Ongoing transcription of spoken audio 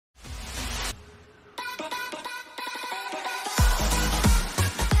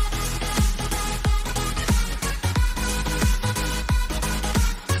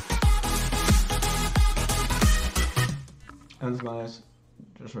is nice.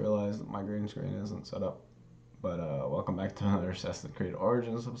 Just realized that my green screen isn't set up. But welcome back to another Assassin's Creed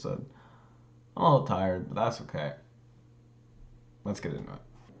Origins episode. I'm a little tired, but that's okay. Let's get into it.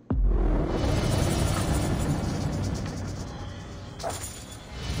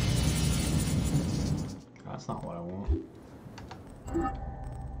 That's not what I want.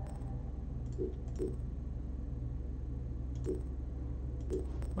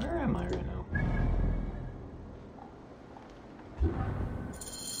 Where am I right now?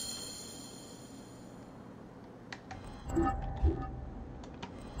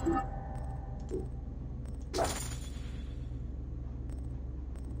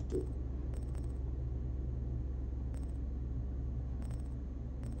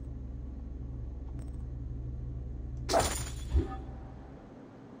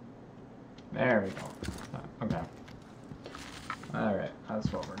 There we go. Okay. Alright,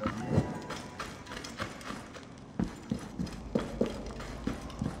 that's what we're doing.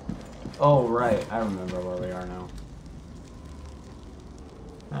 Oh, right. I remember where we are now.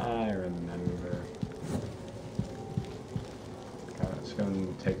 I remember. Okay, it's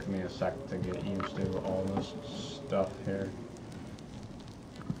going to take me a sec to get used to all this stuff here.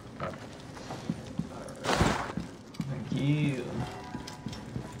 Okay. Alright. Thank you.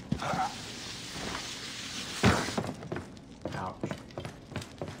 Ouch.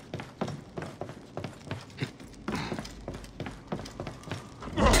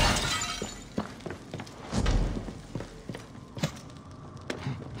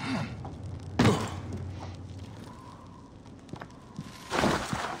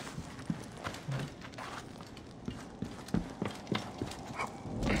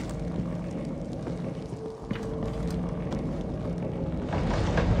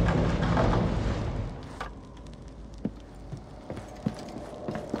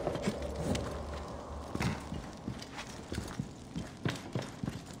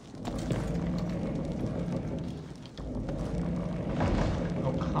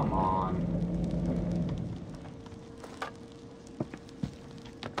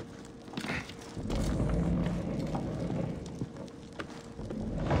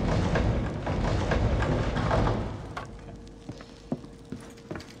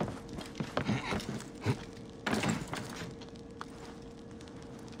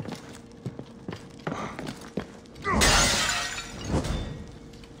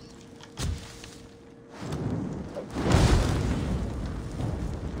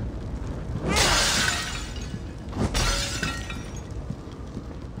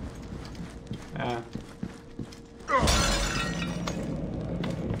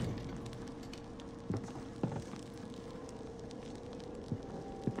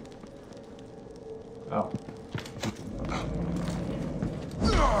 Oh.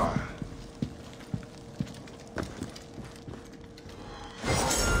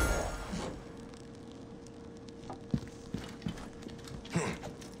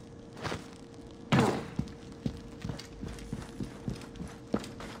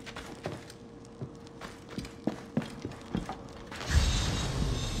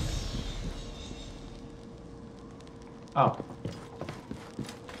 Oh.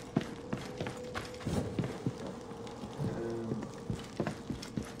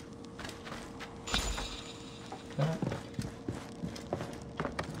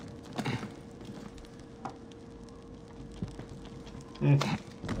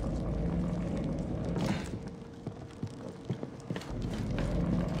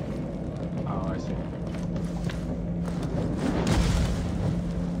 Oh, I see.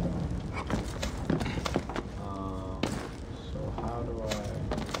 So how do I...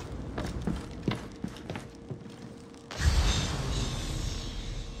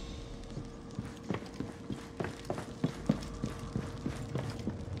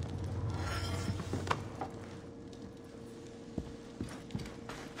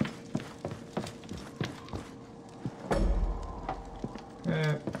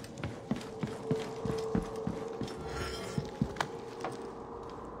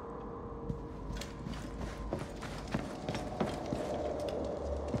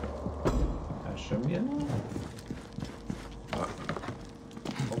 That should be enough.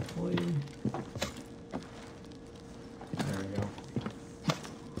 Hopefully. There we go.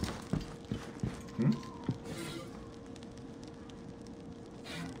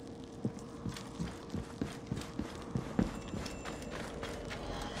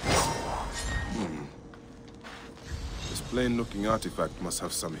 This plain-looking artifact must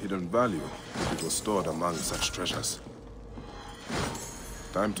have some hidden value if it was stored among such treasures.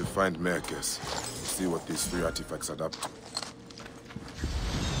 Time to find Marcus and see what these three artifacts add up to.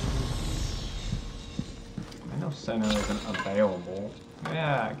 center isn't available.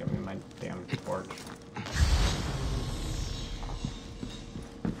 Yeah, give me my damn torch.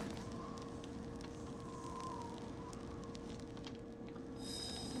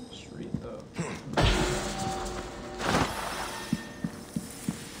 Just read the...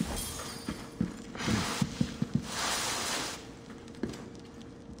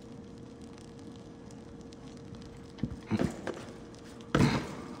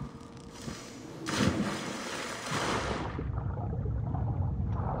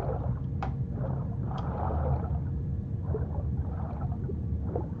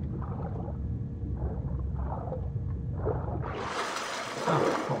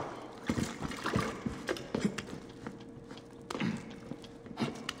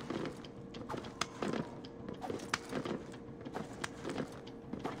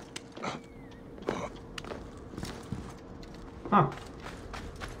 Huh.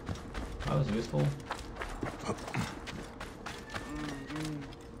 That was useful.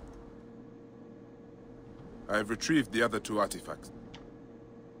 I have retrieved the other 2 artifacts.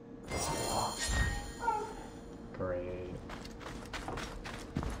 Great.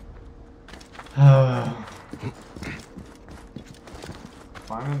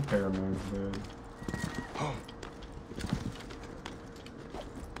 Climbing pyramids, dude.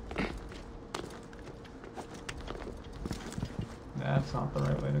 That's not the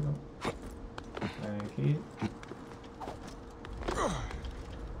right way to go. Thank you.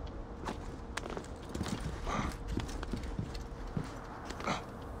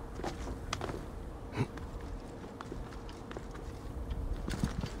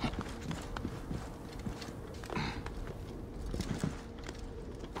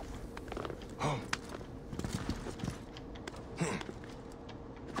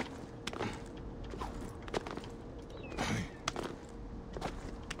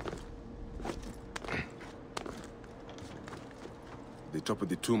 The top of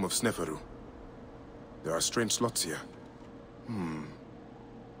the tomb of Sneferu. There are strange slots here.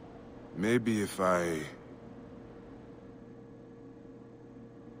 Maybe if I...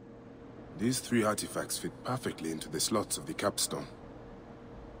 These 3 artifacts fit perfectly into the slots of the capstone.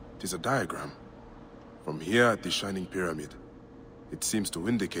 It is a diagram. From here at the Shining Pyramid, it seems to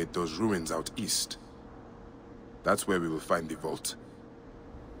indicate those ruins out east. That's where we will find the vault.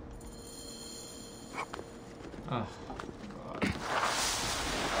 Oh, God.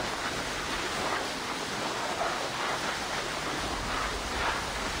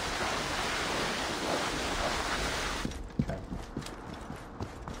 Okay.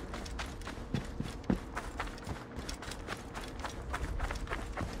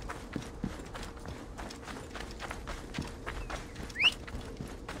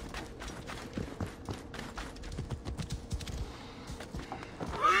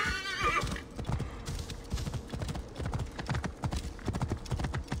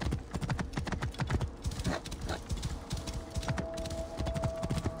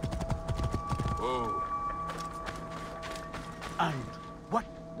 And what?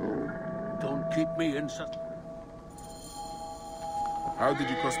 Don't keep me in such... How did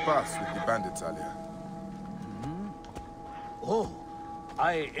you cross paths with the bandits earlier? Oh,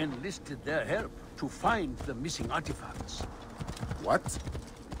 I enlisted their help to find the missing artifacts. What?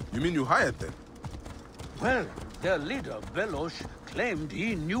 You mean you hired them? Well, their leader, Velosh, claimed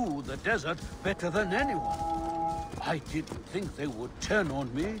he knew the desert better than anyone. I didn't think they would turn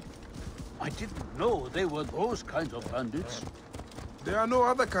on me. I didn't know they were those kinds of bandits. There are no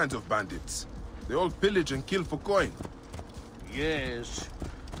other kinds of bandits. They all pillage and kill for coin. Yes,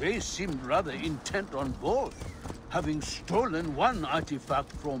 they seemed rather intent on both, having stolen one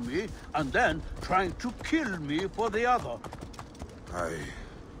artifact from me and then trying to kill me for the other.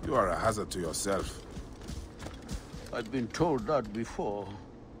 You are a hazard to yourself. I've been told that before.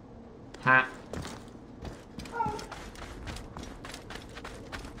 Ha.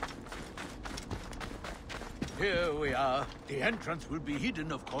 Here we are. The entrance will be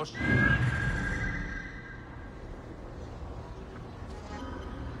hidden, of course.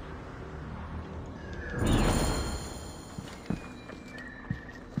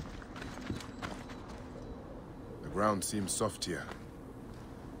 The ground seems soft here.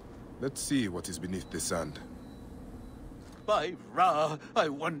 Let's see what is beneath the sand. By Ra, I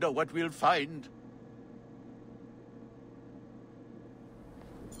wonder what we'll find.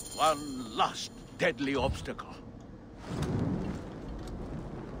 One last deadly obstacle.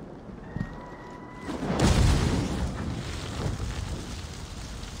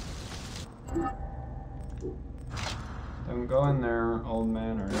 Don't go in there, old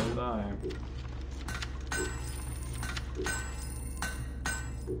man, or you'll die.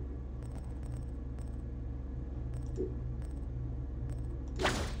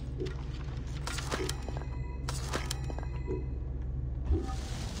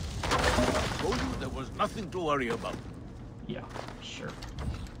 nothing to worry about. Yeah, sure.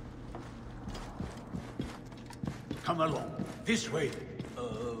 Come along. This way.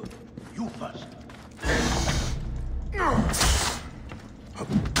 You first.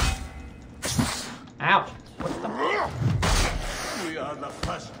 Ouch! What the? We are the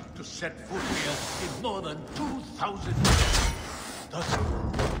first to set foot here in more than 2,000 years. Thus,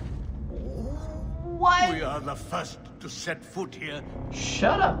 What? we are the first to set foot here.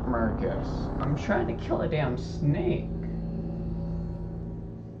 Shut up, Marcus. I'm trying to kill a damn snake.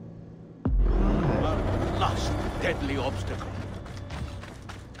 Our last deadly obstacle.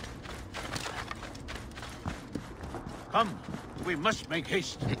 Come, we must make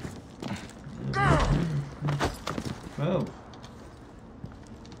haste. Move.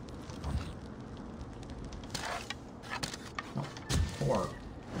 Oh, 4.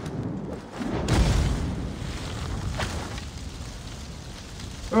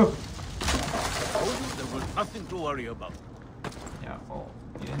 Oh! Told you there was nothing to worry about. Yeah, well,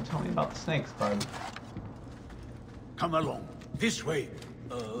 you didn't tell me about the snakes, bud. Come along. This way.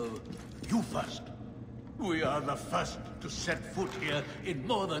 You first. We are the first to set foot here in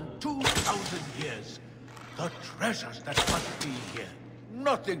more than 2,000 years. The treasures that must be here.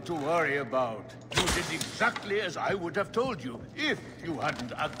 Nothing to worry about. You did exactly as I would have told you, if you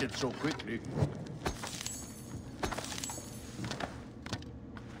hadn't acted so quickly.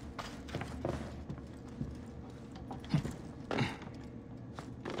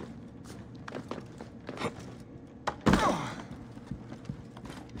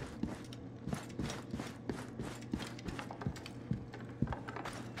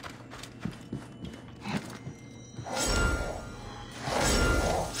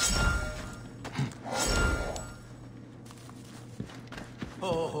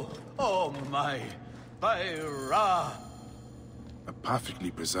 Oh my, by Ra. A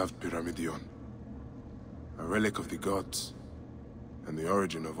perfectly preserved pyramidion. A relic of the gods. And the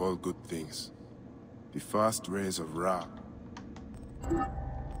origin of all good things. The first rays of Ra.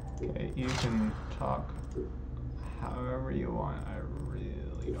 Okay, you can talk however you want. I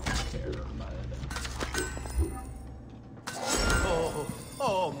really don't care about it.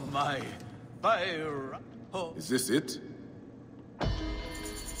 Oh my, by Ra. Oh. Is this it?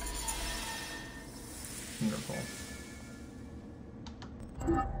 Wonderful.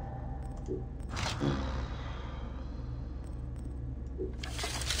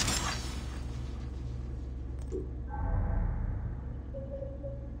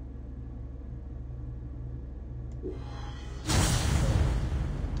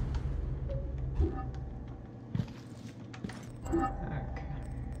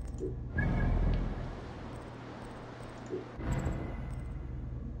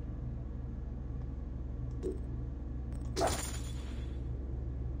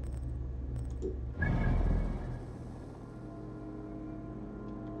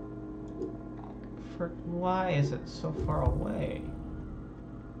 Why is it so far away?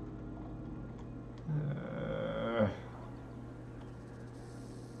 Okay.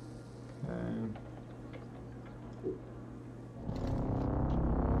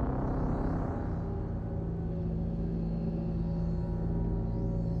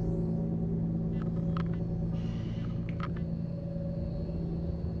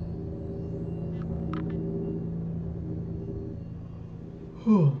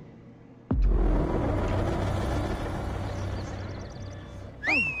 Whew.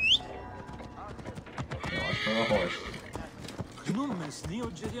 For the horse.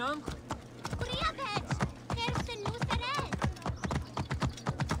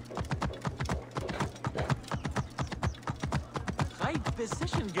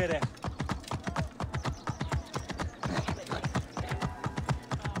 Position gerek.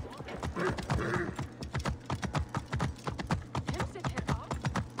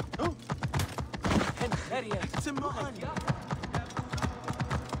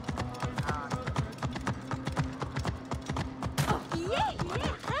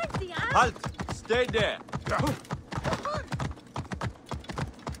 Halt! Stay there!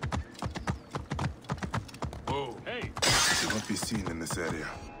 Oh, hey! You won't be seen in this area.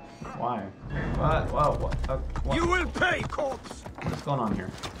 Why? What? Whoa, what? You will pay, corpse! What's going on here?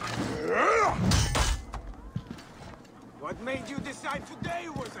 What made you decide today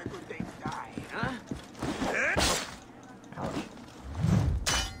was a good day to die, huh? Ouch.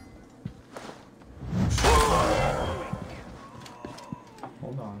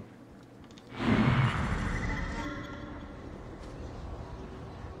 Hold on.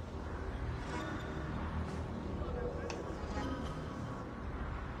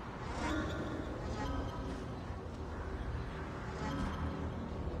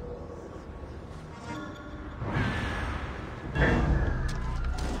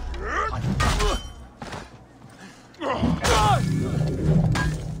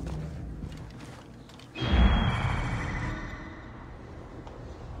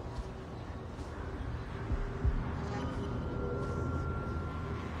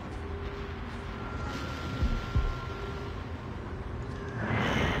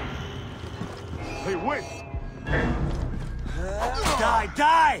 wait! Die,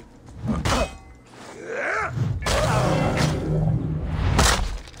 die!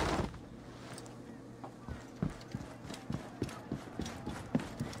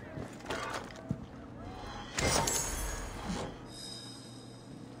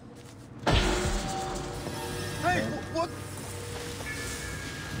 Hey, what?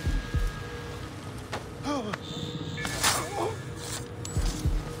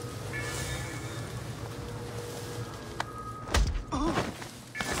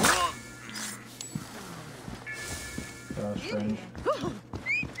 Strange.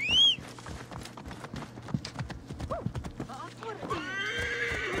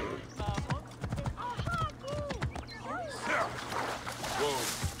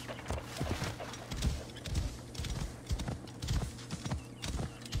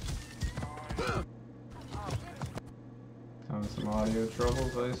 Some audio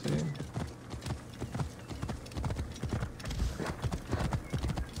troubles, I see.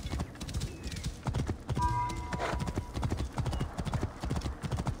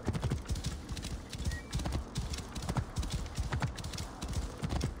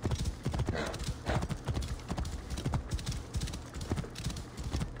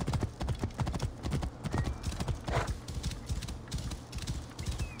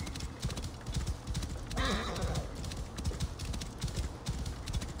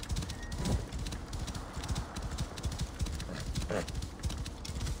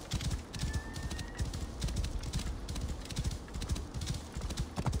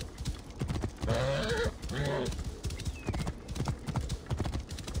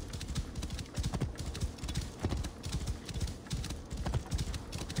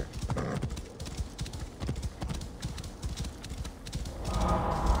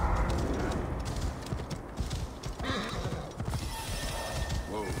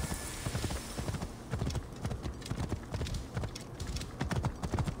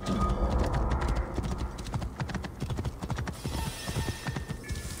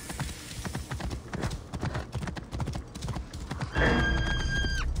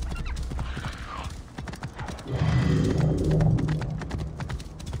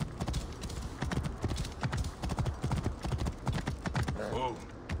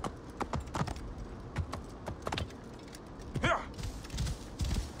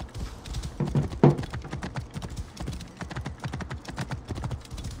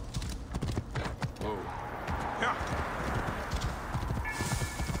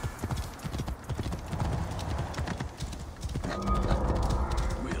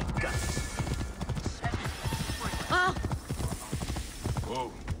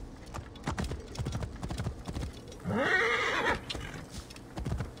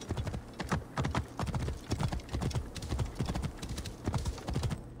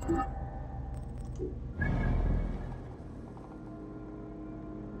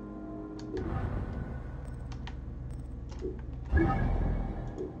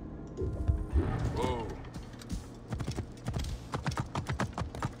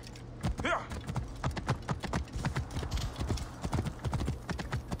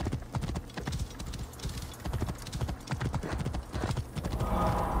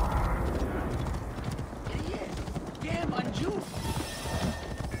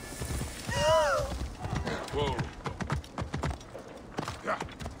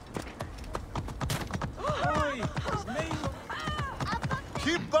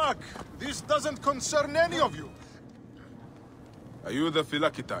 Keep back! This doesn't concern any of you! Are you the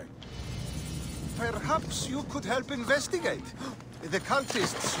Philakitai? Perhaps you could help investigate. The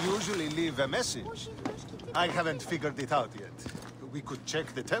cultists usually leave a message. I haven't figured it out yet. We could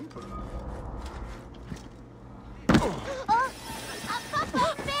check the temple.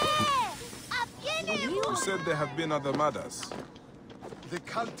 You said there have been other murders. The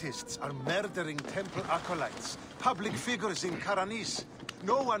cultists are murdering temple acolytes, public figures in Karanis.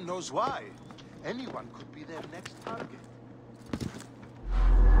 No one knows why. Anyone could be their next target.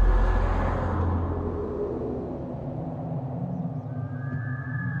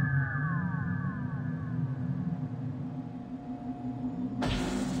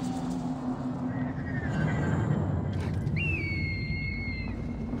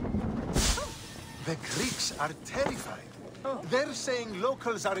 The Greeks are terrified. They're saying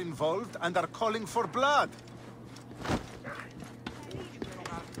locals are involved and are calling for blood.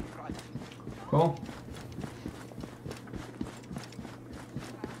 Cool.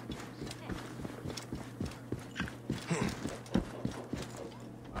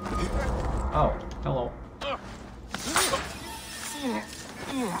 Oh, hello.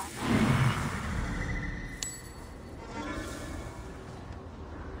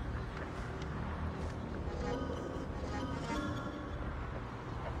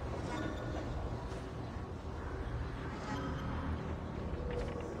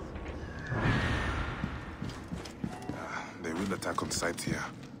 attack on sight here.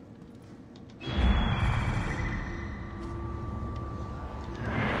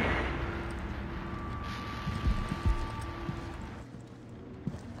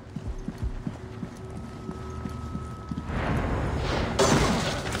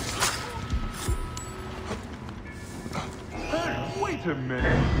 Wait a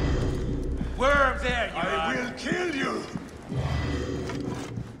minute. Worm there, you I will kill you.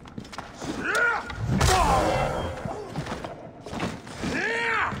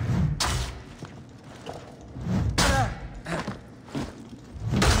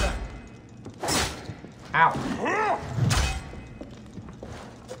 Ow.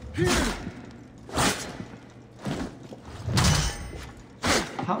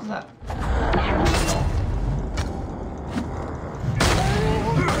 How's that?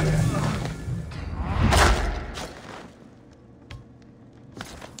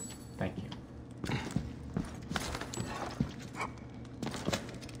 Thank you.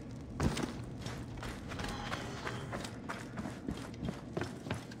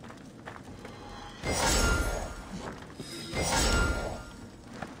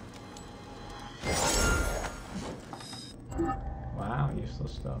 Wow,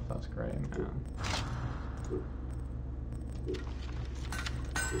 useless stuff. That's great, man.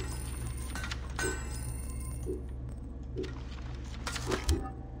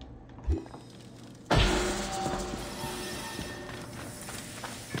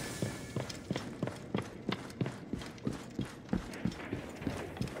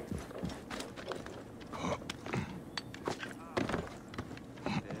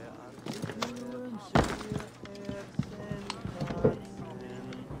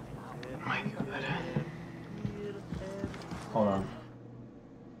 My God. Hold on.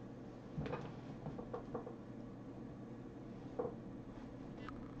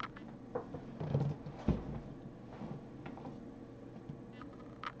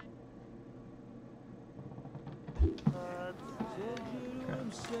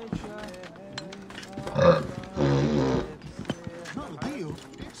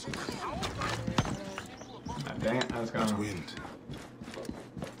 Dang it, I was That going. wind.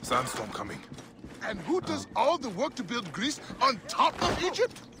 Sandstorm coming. And who does all the work to build Greece on top of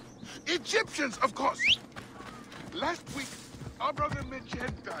Egypt? Egyptians, of course. Last week, our brother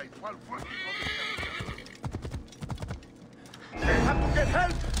Machen died while working on the temple. They have to get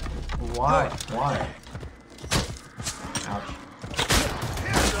help. Why? Why? Ouch.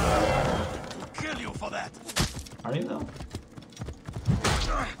 We'll kill you for that. Are you though?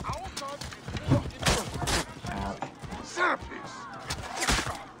 Our God is Ouch. Serapis.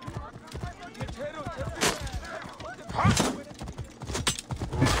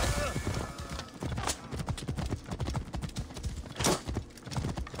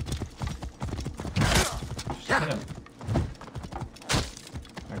 Hit him.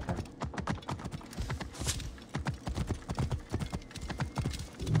 Okay.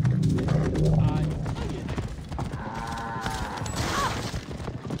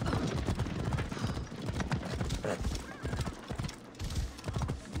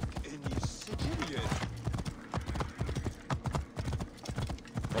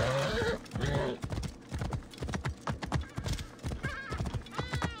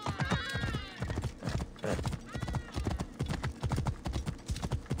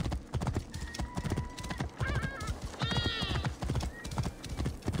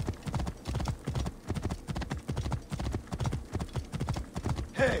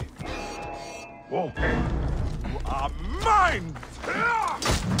 Hey! Whoa! You are mine!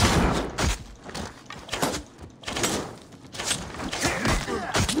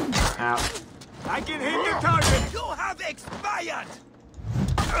 Ow. I can hit the target. You have expired.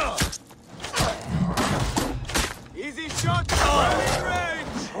 Easy shot. In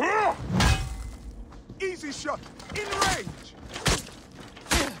range. Easy shot! In range!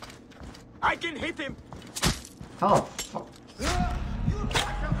 I can hit him. Oh, fuck.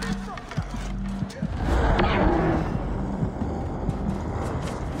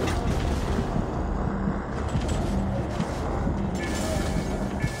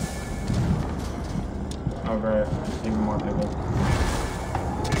 Oh, great. Even more people.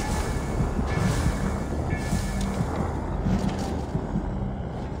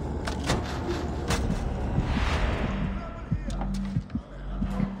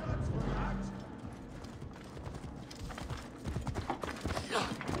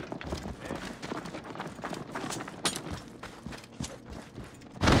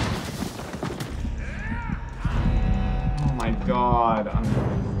 Oh my God,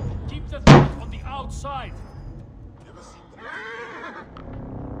 unbelievable. Keep the threat on the outside.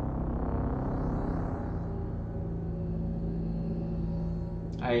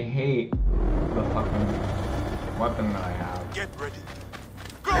 I hate the fucking weapon that I have. Get ready.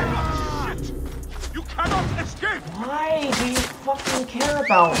 Go! Shit! You cannot escape! Why do you fucking care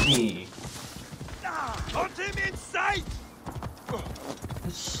about me? Put him in sight!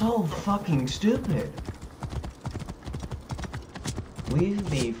 It's so fucking stupid. Leave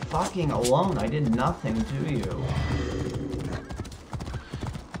me fucking alone. I did nothing to you.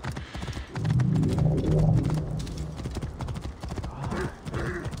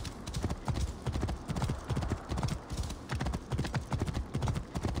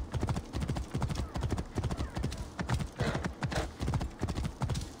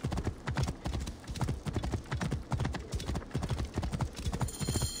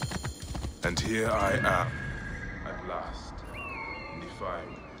 And here I am, at last,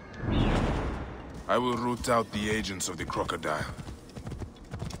 defined. I will root out the agents of the crocodile.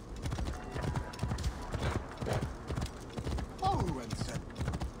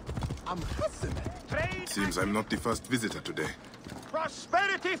 Seems I'm not the first visitor today.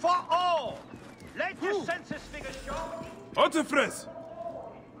 Prosperity for all! Latest census figures show... Otefres!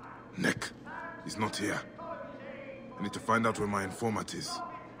 Nick, he's not here. I need to find out where my informant is.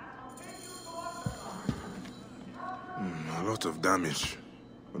 A lot of damage,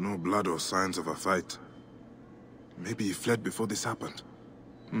 but no blood or signs of a fight. Maybe he fled before this happened.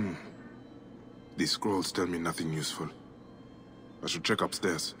 These scrolls tell me nothing useful. I should check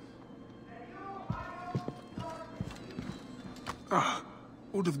upstairs. Who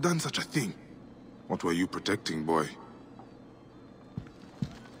would have done such a thing? What were you protecting, boy?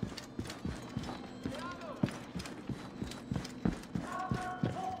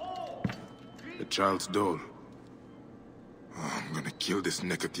 A child's doll. I'm gonna kill this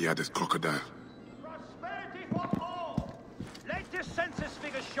naked-eared crocodile. Prosperity for all! Latest census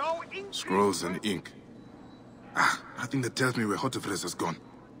figures show... Scrolls and ink. Nothing that tells me where Hotefres has gone.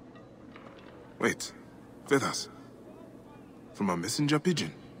 Wait, feathers. From a messenger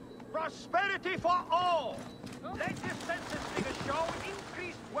pigeon. Prosperity for all! Latest census figures show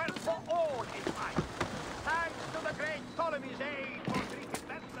increased wealth for all in life. Thanks to the great Ptolemy's aid for Greek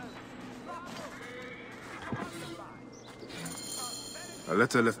investors. A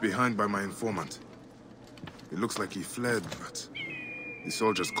letter left behind by my informant. It looks like he fled, but the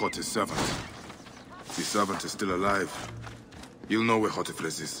soldiers caught his servant. The servant is still alive. He'll know where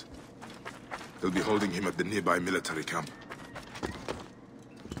Hotefres is. They'll be holding him at the nearby military camp.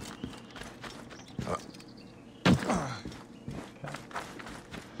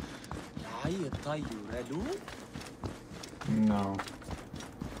 No.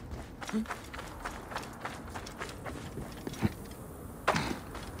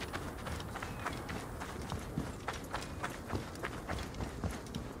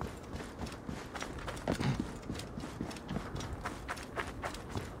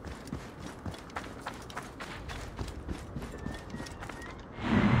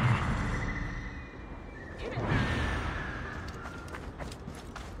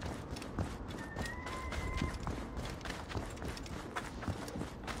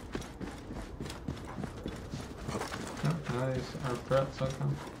 Our threats, okay.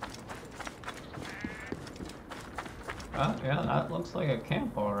 Yeah, that looks like a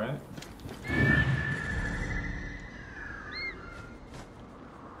camp, alright.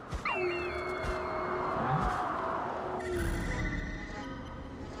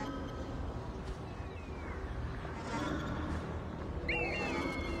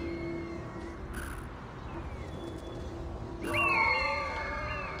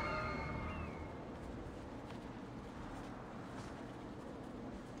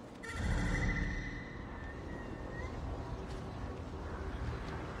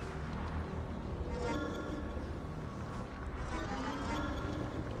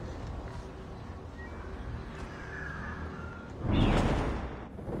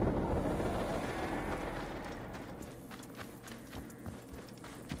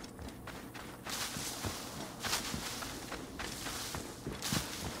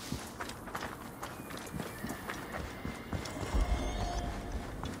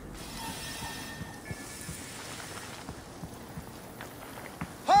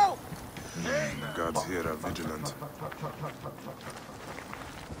 The guards here are vigilant.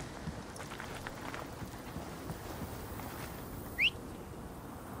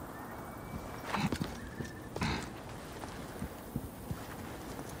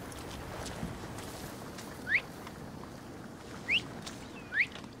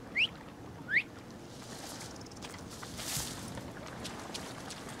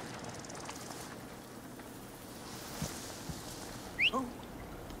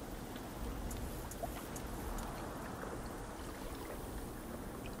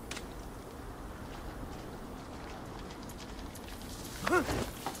 Okay.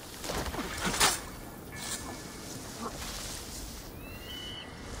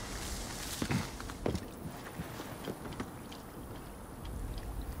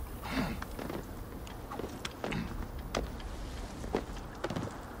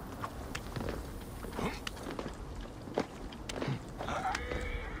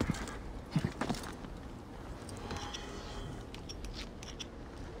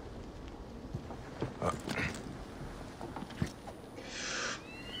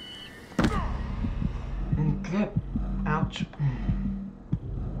 Ouch.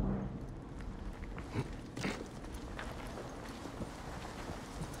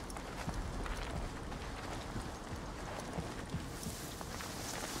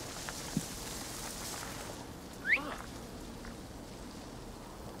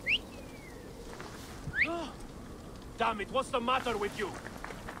 Damn it, what's the matter with you?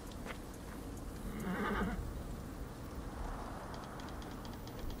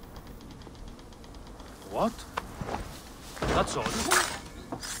 What? That's all.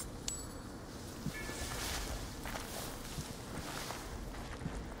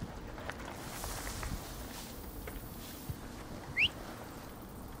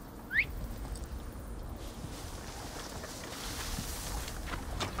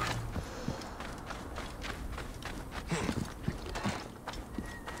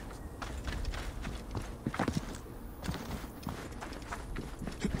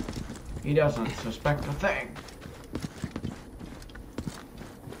 He doesn't suspect a thing.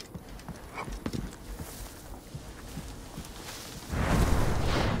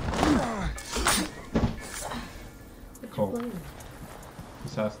 Cool.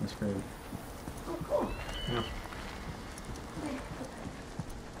 Assassin's Creed. Oh, cool. Yeah.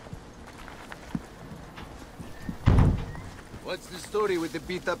 What's the story with the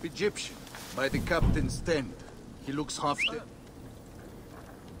beat-up Egyptian? By the captain's tent. He looks half dead.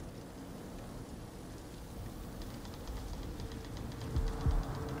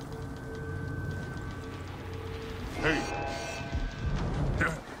 Hey.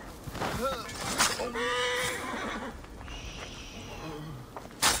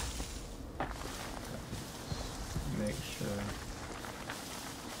 Make sure.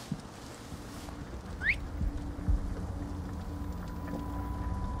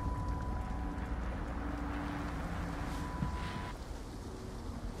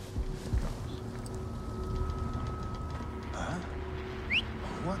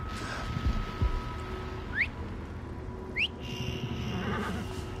 What?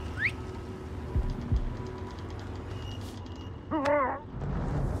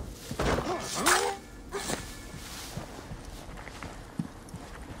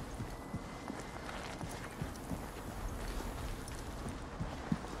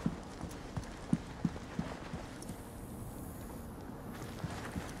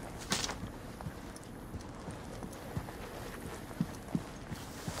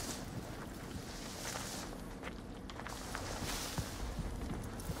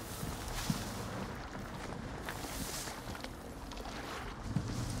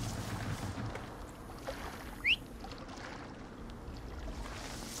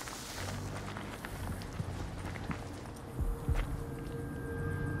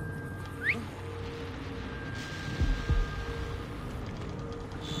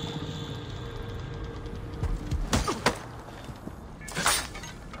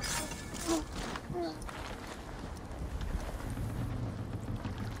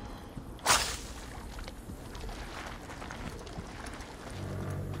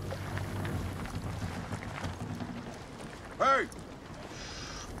 Hey!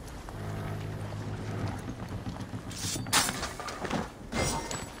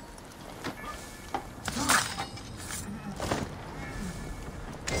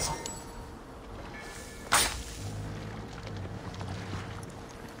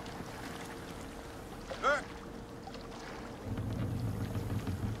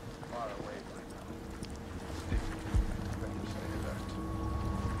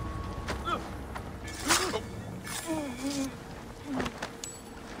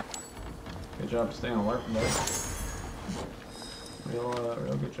 Good job staying alert, bud.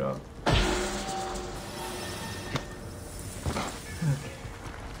 Real good job.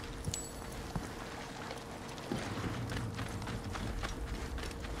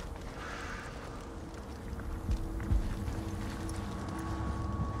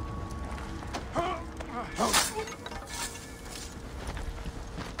 Okay.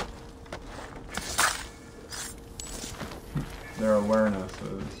 Their awareness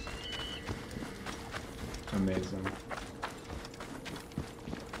is amazing.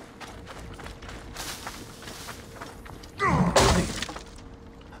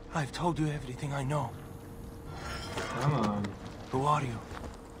 I've told you everything I know. Come on. Who are you?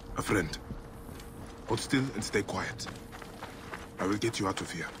 A friend. Hold still and stay quiet. I will get you out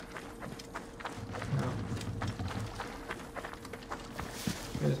of here.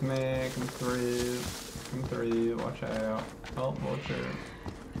 Here's me, come three, watch out. Oh, vulture.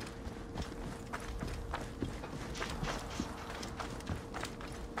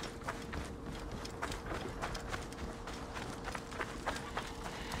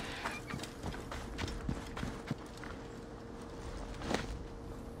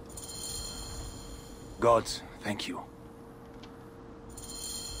 Gods, thank you.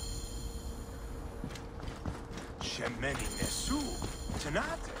 Shemeni Nesu,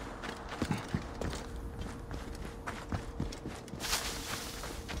 Tanat.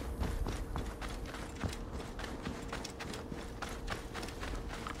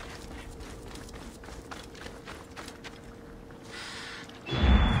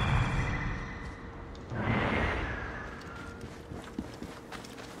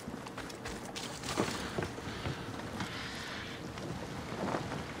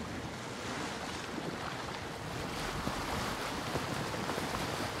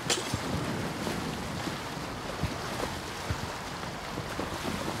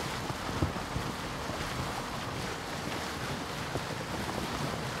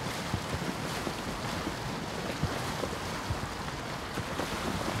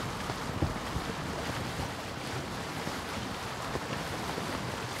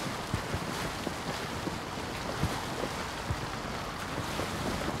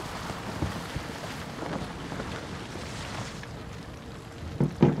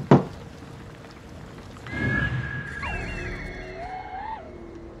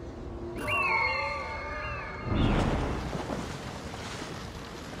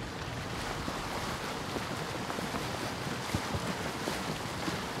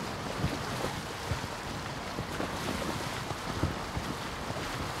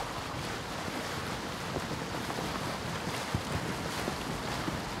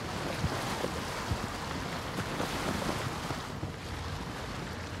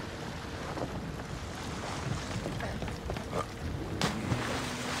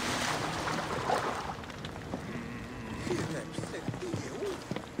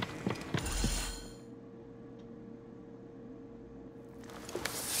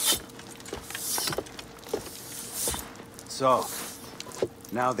 So,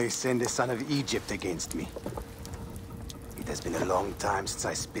 now they send the son of Egypt against me. It has been a long time since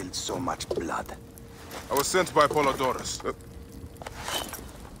I spilled so much blood. I was sent by Polydorus.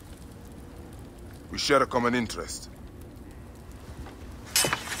 We share a common interest.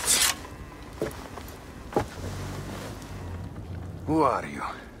 Who are you?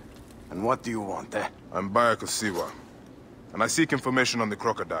 And what do you want, eh? I'm Bayek of Siwa, and I seek information on the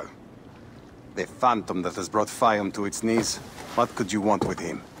crocodile. The phantom that has brought Fium to its knees. What could you want with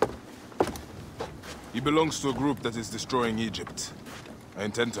him? He belongs to a group that is destroying Egypt. I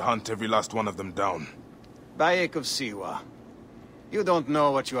intend to hunt every last one of them down. Bayek of Siwa. You don't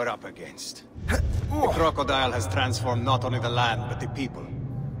know what you are up against. The crocodile has transformed not only the land, but the people.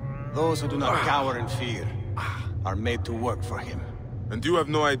 Those who do not cower in fear are made to work for him. And you have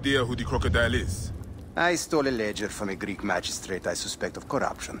no idea who the crocodile is? I stole a ledger from a Greek magistrate I suspect of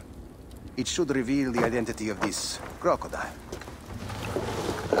corruption. It should reveal the identity of this crocodile.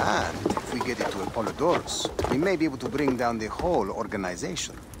 And if we get it to Apollodorus, we may be able to bring down the whole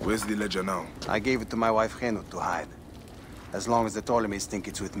organization. Where's the ledger now? I gave it to my wife Henut to hide. As long as the Ptolemies think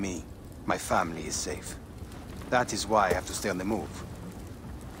it's with me, my family is safe. That is why I have to stay on the move.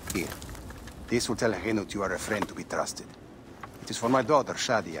 Here. This will tell Henut you are a friend to be trusted. It is for my daughter,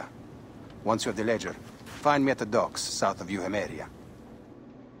 Shadia. Once you have the ledger, find me at the docks south of Euhemeria.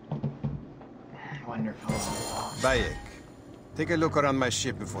 Wonderful. Bayek, take a look around my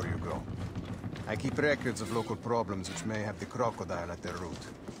ship before you go. I keep records of local problems which may have the crocodile at their root.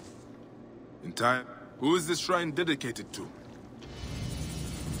 Entire? Who is this shrine dedicated to?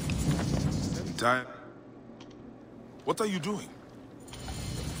 Entire? What are you doing?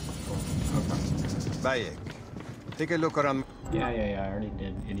 Bayek, take a look around... Yeah, I already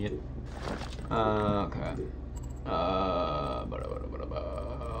did, idiot. Okay.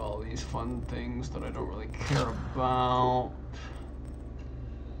 All these fun things that I don't really care about.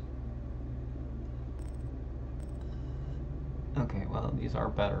 Okay, well, these are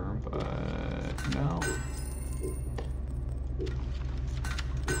better, but no.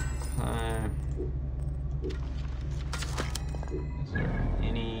 Okay. Is there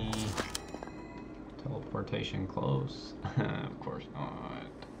any teleportation close? Of course not.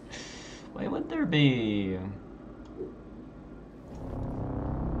 Why would there be?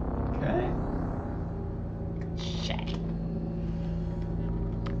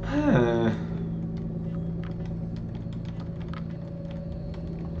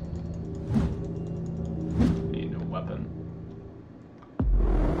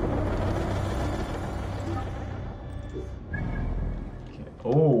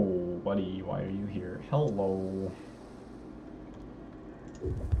 here? Hello.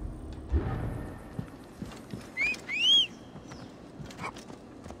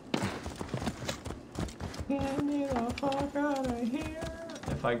 Get me the fuck out of here.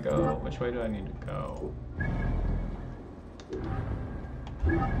 If I go, which way do I need to go?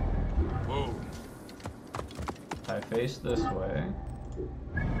 Whoa. If I face this way,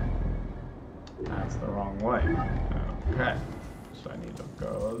 that's the wrong way. Okay, so I need to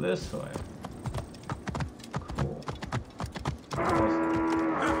go this way. Cool.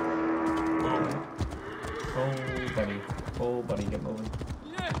 Oh, buddy, get moving.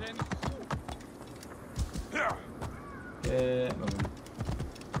 Get moving.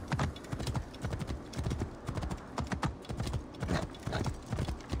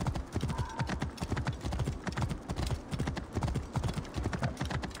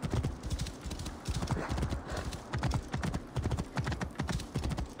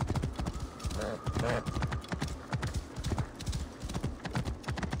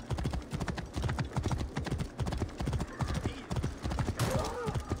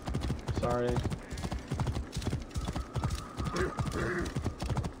 Sorry.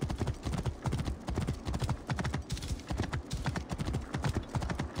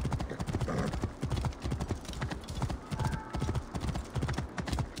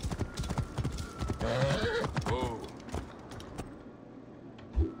 Whoa.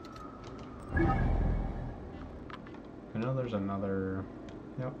 I know there's another.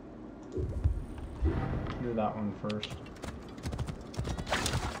 Yep. Do that one first.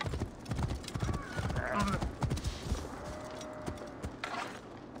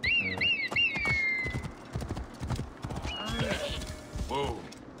 Whoa.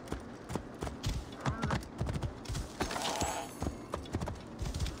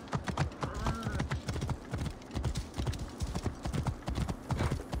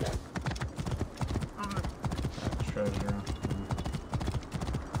 Treasure.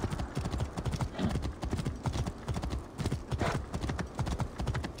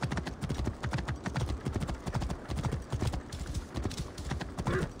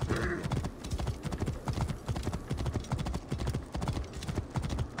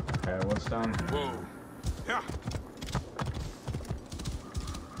 Okay, what's down here? Whoa. Yeah.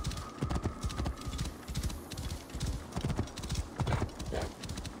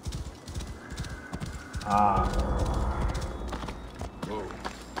 Ah. Whoa.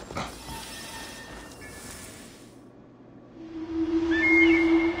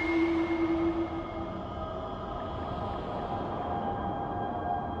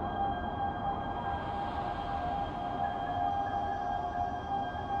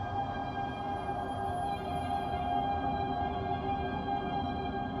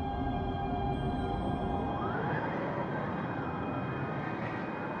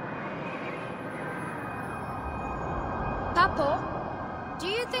 Papa, do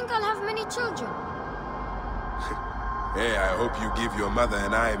you think I'll have many children? Hey, I hope you give your mother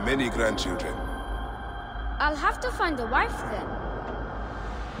and I many grandchildren. I'll have to find a wife then.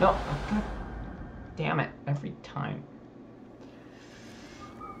 No. God damn it. Every time.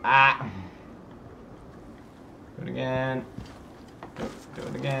 Ah. Do it again. Do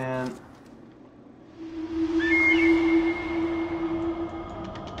it again.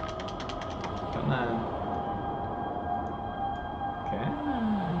 Come on.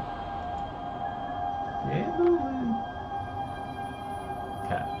 Get moving.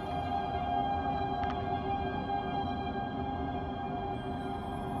 Okay.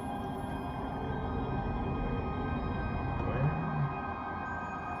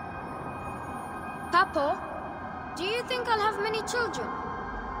 Papa, do you think I'll have many children?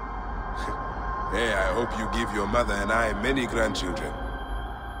 Hey, I hope you give your mother and I many grandchildren.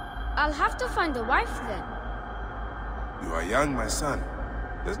 I'll have to find a wife then. You are young, my son.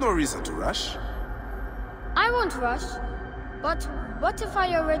 There's no reason to rush. I won't rush. But what if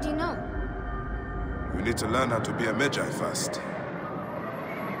I already know? You need to learn how to be a Magi first.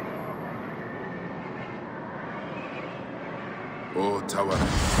 Oh, Tower.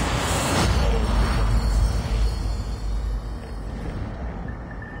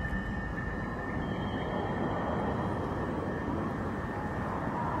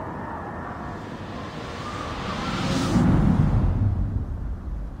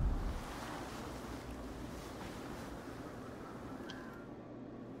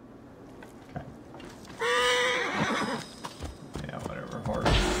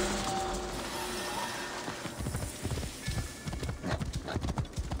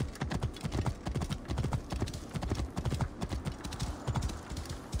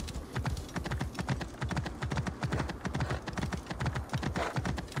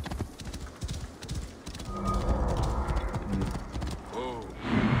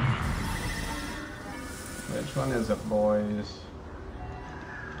 Which one is it, boys?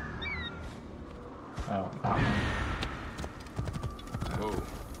 Oh, that one. Oh.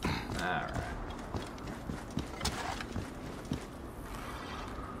 Alright.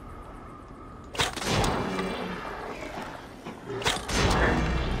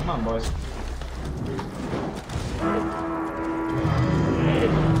 Come on, boys.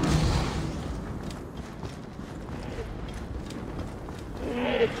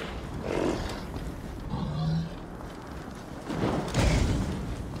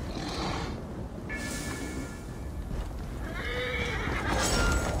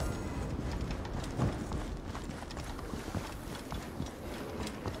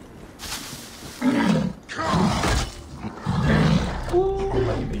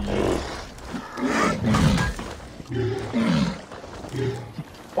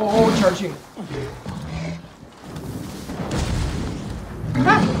 Oh, charging.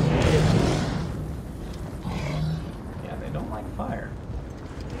 Yeah, they don't like fire.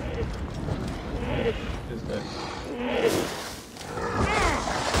 Is good.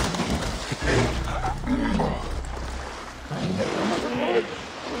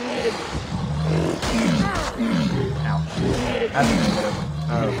 Ouch. That's negative.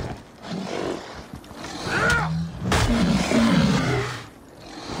 Okay.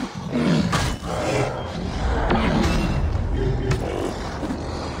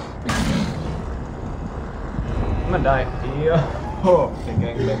 I'm gonna die. Yeah. Oh, big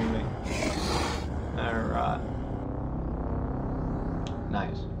gang baby me. Alright.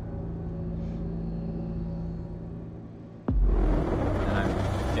 Nice. And I'm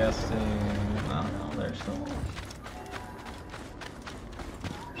guessing. Oh no, they're still.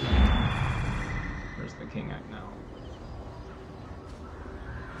 Where's the king at now?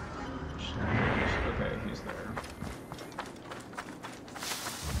 Okay, he's there.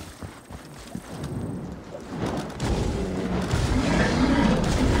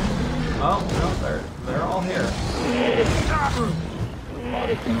 Oh, no, they're all here.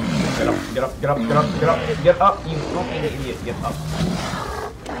 Get up, get up, get up, get up, get up, get up, you fucking idiot, get up.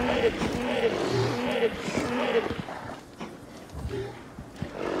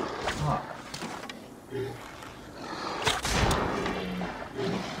 Fuck.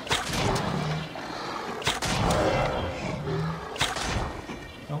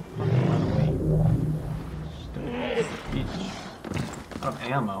 Don't fucking run away. Stupid bitch. Out of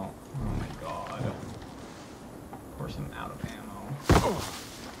ammo. Oh my god. Of course I'm out of ammo.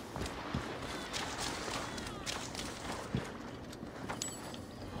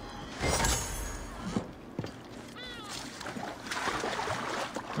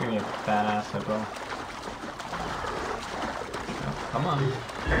 Give me a fat ass hippo. Oh, come on.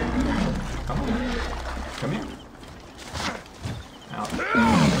 Come on. Come here. Ow.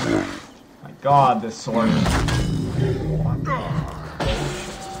 My god, this sword.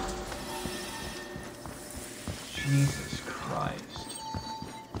 Jesus Christ.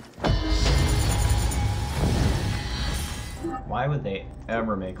 Why would they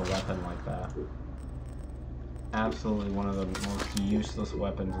ever make a weapon like that? Absolutely one of the most useless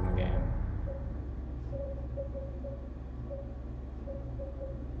weapons in the game.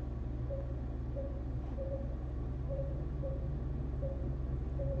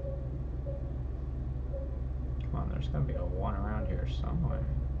 Come on, there's gonna be a one around here somewhere.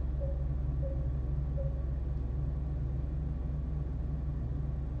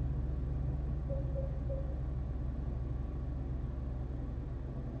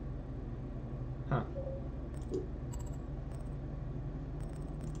 Huh.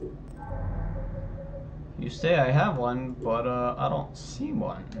 You say I have one, but I don't see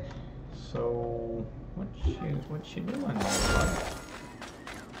one. So what you doing there, bud?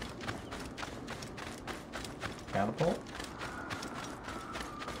 Catapult?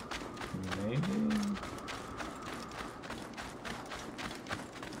 Maybe.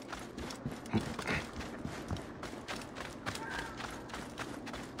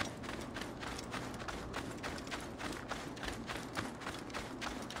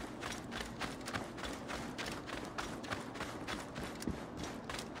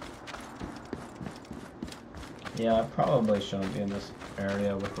 Yeah, I probably shouldn't be in this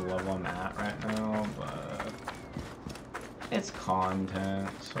area with the level I'm at right now, but it's content,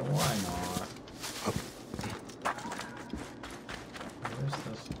 so why not? Where's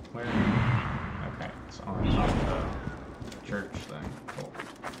this? Where? Okay, it's on top of the church thing. Cool.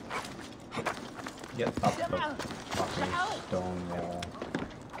 Get up the fucking stone wall.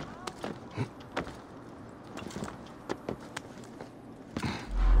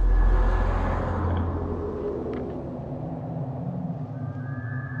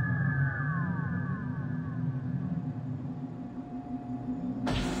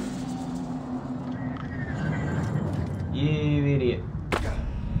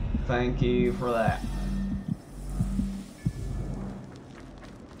 Thank you for that.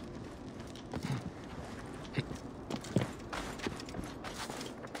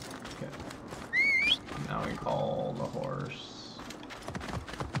 Okay. Now we call the horse.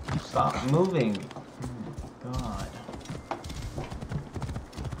 Stop moving.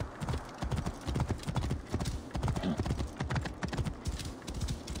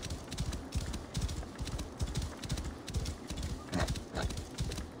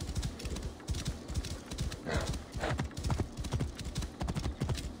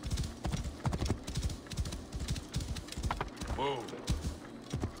 Oh,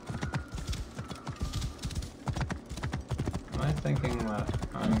 God. Am I thinking that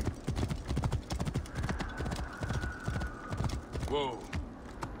I'm... Whoa.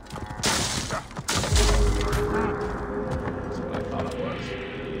 That's what I thought it was.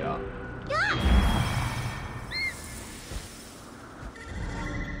 Yeah.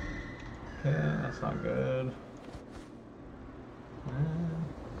 Okay, that's not good.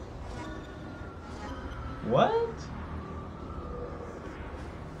 What?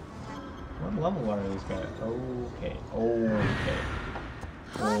 What level are these guys? Okay, okay.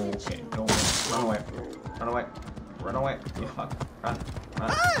 Okay, don't run away. Run away. Run away. You fuck. Run. Run.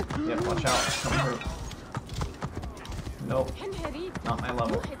 Yeah, watch out. Come through. Nope. Not my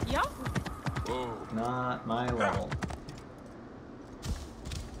level. Not my level.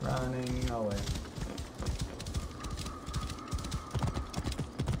 Running away.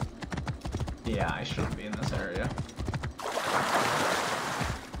 Yeah, I shouldn't be in this area.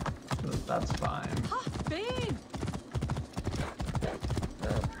 That's fine.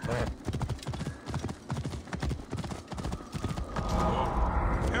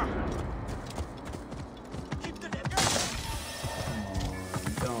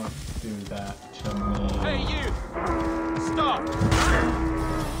 Don't do that to me. Hey, you! Stop!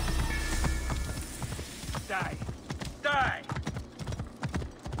 Die! Die!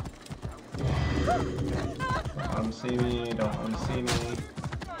 Don't let him see me. Don't let him see me.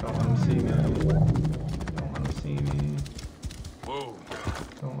 Don't let him see me. Don't let him see me. Whoa.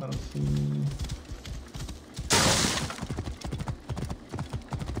 Don't let him see me.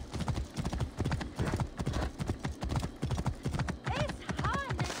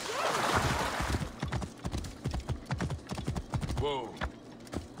 Whoa.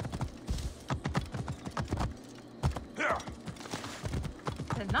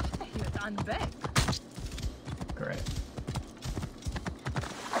 Great.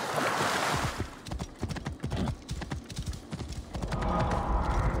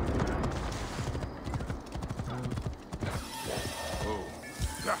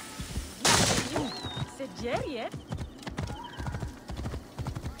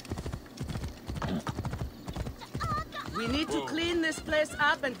 We need to clean this place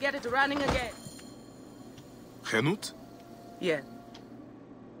up and get it running again. Genut? Yeah.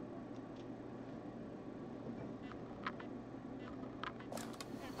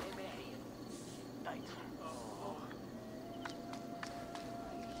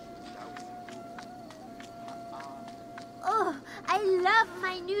 Oh, I love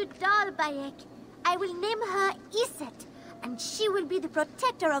my new doll, Bayek. I will name her Iset, and she will be the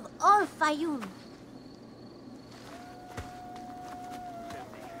protector of all Fayoum.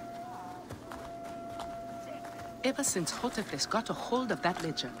 Ever since Hotefres got a hold of that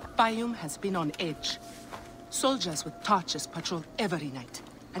ledger, Fayoum has been on edge. Soldiers with torches patrol every night,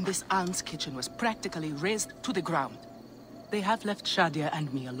 and this alms kitchen was practically razed to the ground. They have left Shadia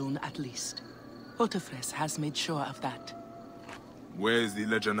and me alone at least. Hotefres has made sure of that. Where is the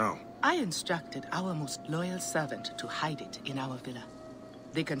ledger now? I instructed our most loyal servant to hide it in our villa.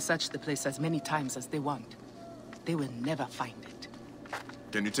 They can search the place as many times as they want. They will never find it.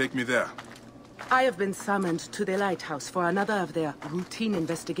 Can you take me there? I have been summoned to the lighthouse for another of their routine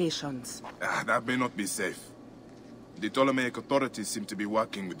investigations. That may not be safe. The Ptolemaic authorities seem to be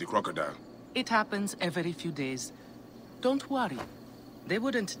working with the crocodile. It happens every few days. Don't worry. They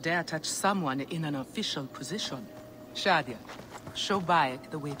wouldn't dare touch someone in an official position. Shadia, show Bayek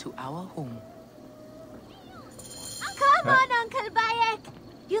the way to our home. Come on, Uncle Bayek!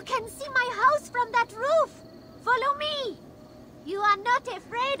 You can see my house from that roof! Follow me! You are not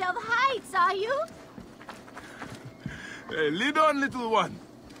afraid of heights, are you? Hey, lead on, little one.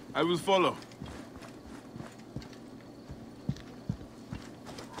 I will follow.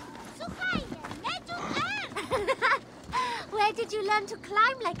 Where did you learn to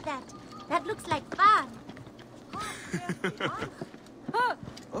climb like that? That looks like fun.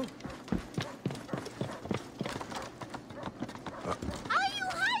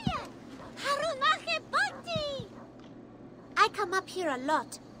 I come up here a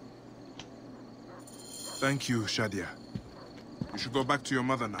lot. Thank you, Shadia. You should go back to your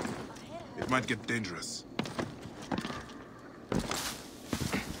mother now. It might get dangerous.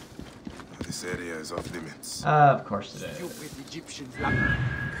 This area is off limits. Of course it is. Stupid Egyptian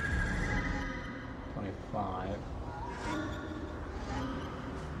 25.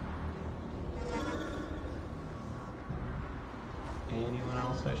 Anyone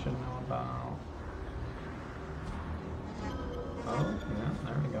else I should know about? Oh, yeah,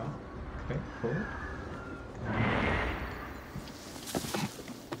 there we go. Okay, cool.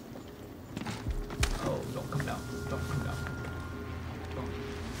 Oh, don't come down. Don't come down. Don't.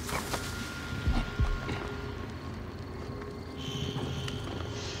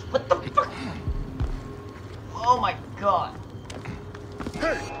 What the fuck? Oh my god.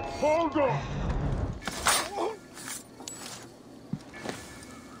 Hey, hold on!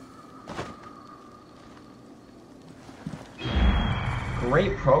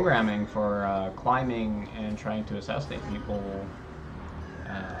 Great programming for climbing and trying to assassinate people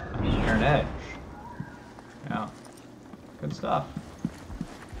near an edge. Yeah. Good stuff.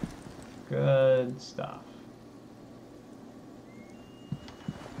 Good stuff.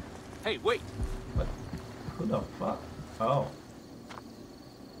 Hey, wait! What? Who the fuck? Oh.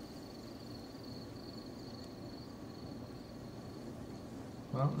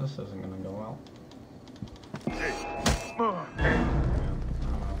 Well, this isn't gonna go well.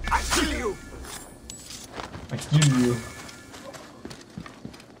 I kill you! I kill you.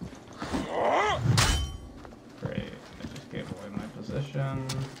 Great. I just gave away my position.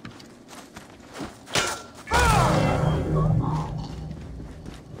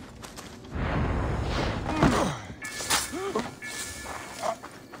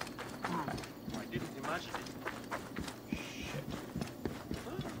 I didn't imagine it. Shit.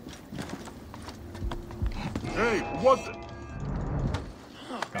 Hey, what the...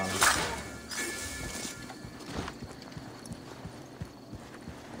 Got him.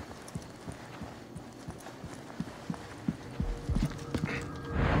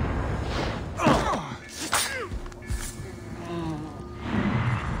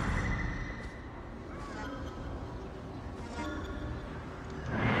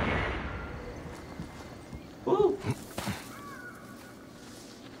 Woo!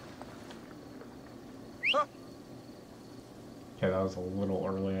 Okay, that was a little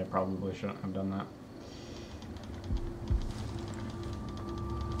early. I probably shouldn't have done that.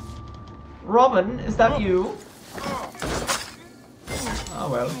 Robin, is that you? Oh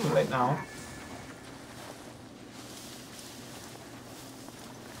well, too late now.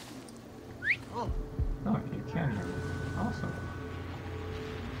 Oh, you can hear me. Awesome.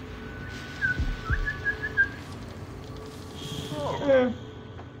 Yeah.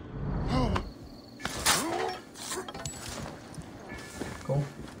 Cool.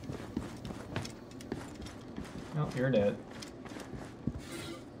 Nope, you're dead.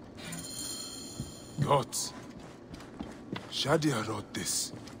 Gods. Shadia wrote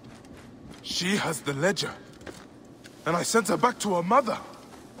this. She has the ledger. And I sent her back to her mother.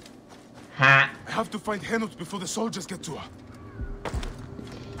 Ha! I have to find Henut before the soldiers get to her.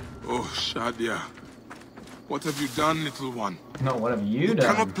 Oh, Shadia. What have you done, little one? No, what have you You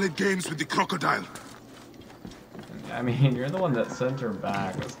done? cannot play games with the crocodile. I mean, you're the one that sent her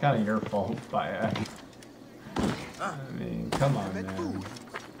back. It's kind of your fault, Bayek. I mean, come on, man.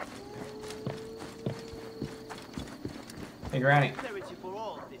 Hey, Granny.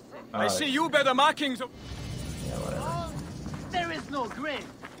 I see you bear the markings of... Yeah, whatever. There is no grain.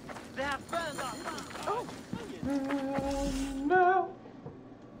 They have burned our... Oh. No.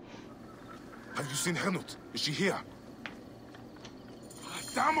 Have you seen Henut? Is she here?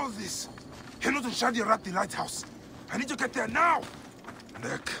 Damn all this! Henut and Shadia are at the lighthouse. I need to get there now!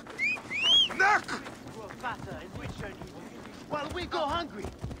 Neck! Neck! Grow fatter and richer while we go hungry.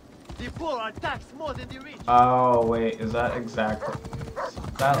 The poor are taxed more than the rich. Oh, wait, is that exactly... Is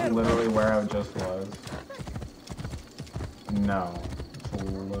that literally where I just was? No. It's a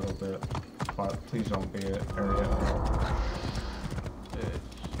little bit... But please don't be an area.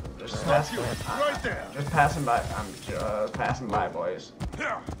 Just passing, Right there! just passing by. I'm just passing by, boys.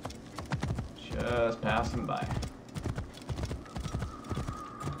 Just passing by.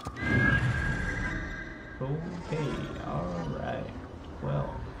 Okay, alright.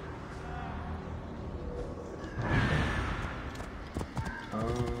 Well.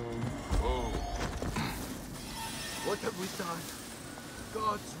 What have we done?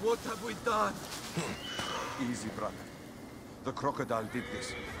 Gods, what have we done? Easy, brother. The crocodile did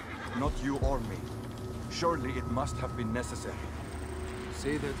this. Not you or me. Surely it must have been necessary.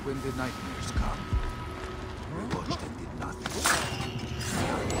 Say that when the nightmares come. We watched and did nothing.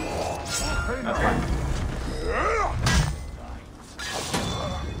 That's fine.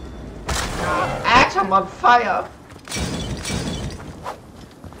 Axe, I'm on fire!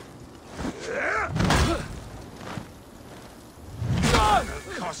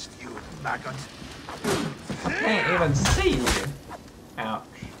 Cost you, maggot. I can't even see you. Ouch.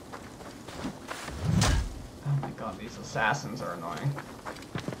 Oh my god, these assassins are annoying.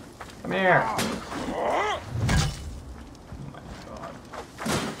 Come here. Oh my god.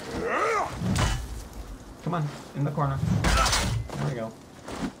 Come on, in the corner. There we go.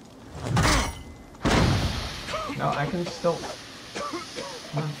 No, I can still...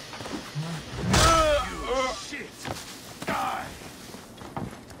 Come on. Come on. You shit. Die.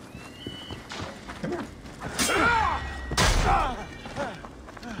 Come here.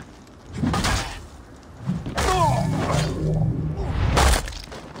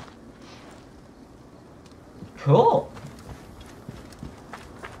 Cool.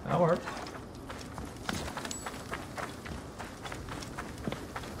 That worked.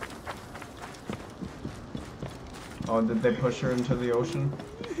 Oh, did they push her into the ocean?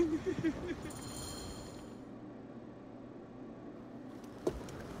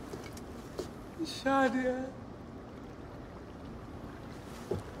 Shadia.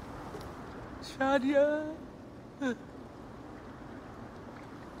 Shadia.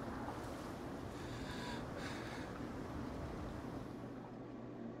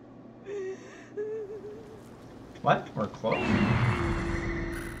 What? We're close?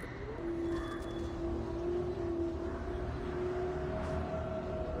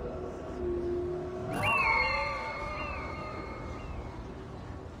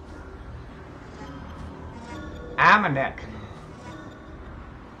 I'm a neck.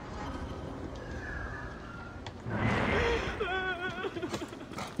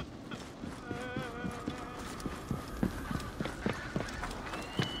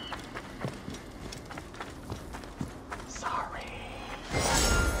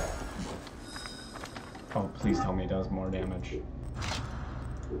 Oh, please tell me it does more damage.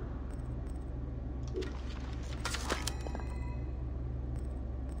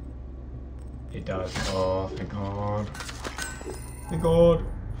 It does. Oh, thank God. Thank God.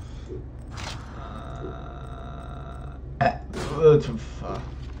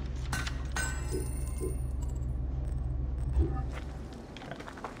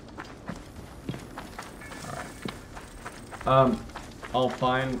 I'll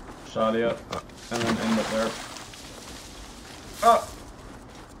find Shadia and then end it there. Oh!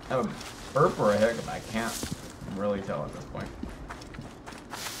 I have a burp or a hiccup. I can't really tell at this point.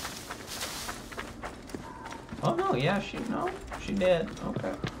 Oh no, yeah, she did.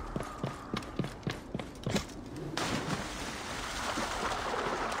 Okay.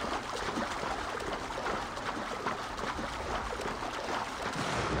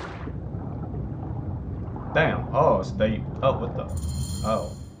 Damn. Oh, so they. Oh, what the?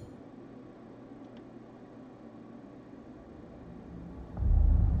 Oh.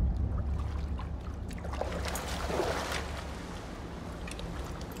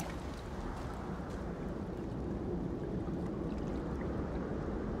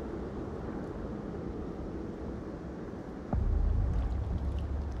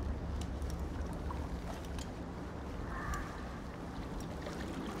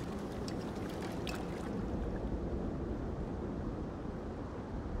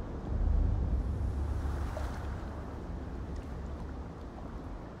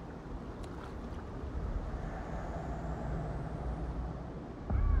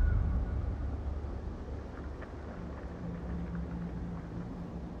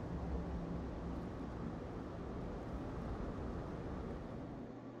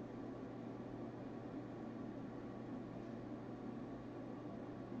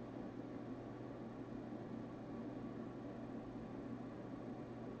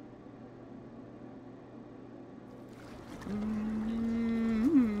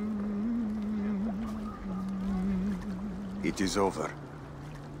 It is over.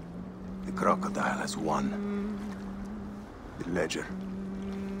 The crocodile has won. The ledger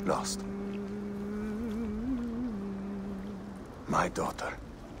lost. My daughter.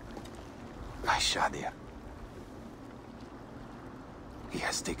 My Shadia. He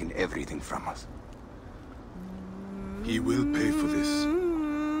has taken everything from us. He will pay for this.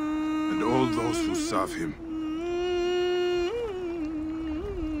 And all those who serve him.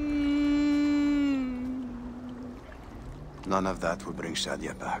 None of that will bring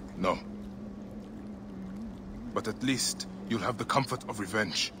Shadia back. No. But at least you'll have the comfort of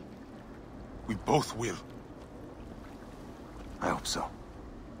revenge. We both will. I hope so.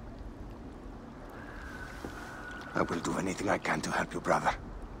 I will do anything I can to help you, brother.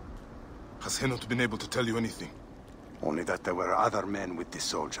 Has he not been able to tell you anything? Only that there were other men with the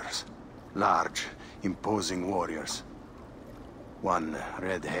soldiers. Large, imposing warriors. One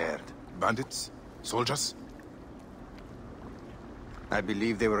red-haired. Bandits? Soldiers? I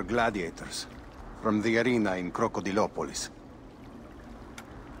believe they were gladiators. From the arena in Crocodilopolis.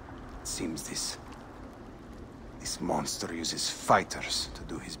 It seems this monster uses fighters to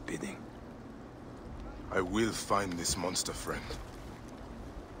do his bidding. I will find this monster, friend.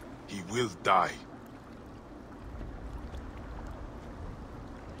 He will die.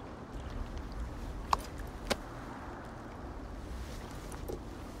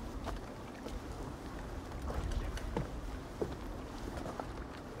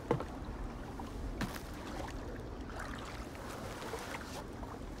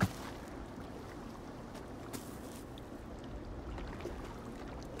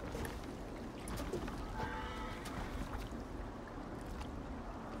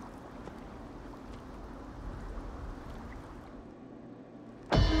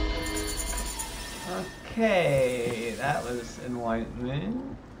 Okay, that was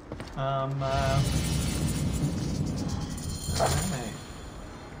enlightening. Alright.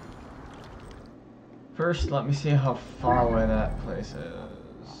 First, let me see how far away that place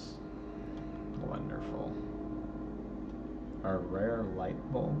is. Wonderful. A rare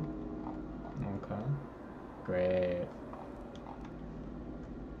light bulb. Okay. Great.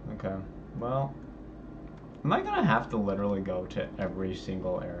 Okay. Well, am I gonna have to literally go to every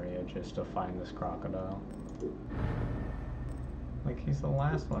single area just to find this crocodile? Like, he's the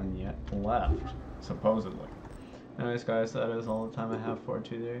last one yet left, supposedly. Anyways, guys, that is all the time I have for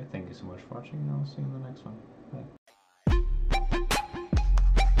today. Thank you so much for watching, and I'll see you in the next one.